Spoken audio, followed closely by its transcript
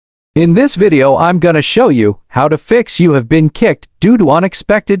In this video I'm gonna show you how to fix you have been kicked due to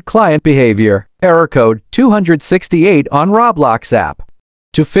unexpected client behavior. Error code 268 on Roblox app.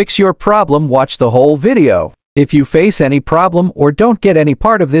 To fix your problem, watch the whole video. If you face any problem or don't get any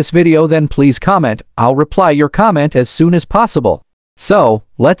part of this video, then please comment. I'll reply your comment as soon as possible. So,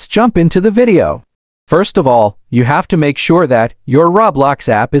 let's jump into the video. First of all, you have to make sure that your Roblox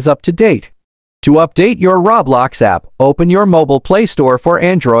app is up to date. To update your Roblox app, open your mobile Play Store for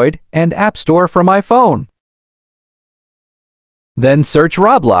Android and App Store from iPhone. Then search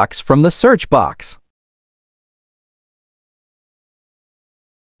Roblox from the search box.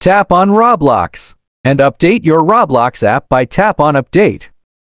 Tap on Roblox and update your Roblox app by tap on Update.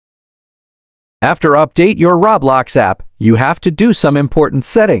 After update your Roblox app, you have to do some important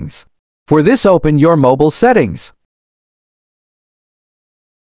settings. For this, open your mobile settings.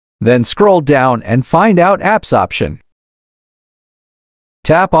 Then scroll down and find out Apps option.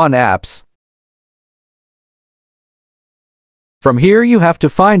 Tap on Apps. From here you have to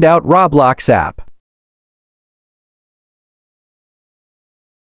find out Roblox app.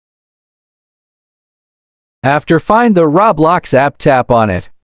 After find the Roblox app, tap on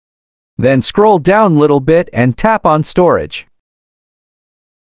it. Then scroll down little bit and tap on Storage.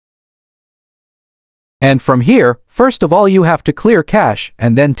 And from here, first of all you have to clear cache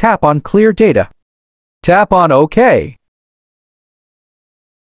and then tap on Clear Data. Tap on OK.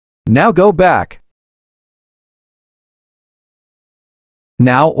 Now go back.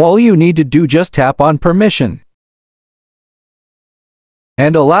 Now all you need to do, just tap on Permission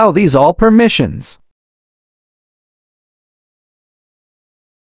and allow these all permissions.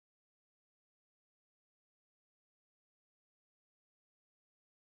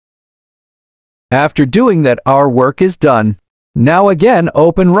 After doing that, our work is done. Now again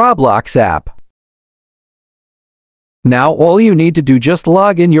open Roblox app. Now all you need to do, just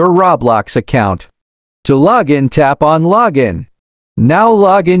log in your Roblox account. To log in, tap on Login. Now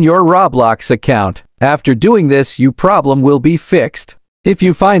log in your Roblox account. After doing this, your problem will be fixed. If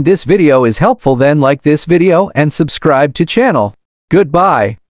you find this video is helpful, then like this video and subscribe to channel.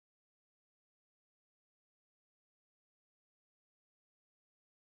 Goodbye.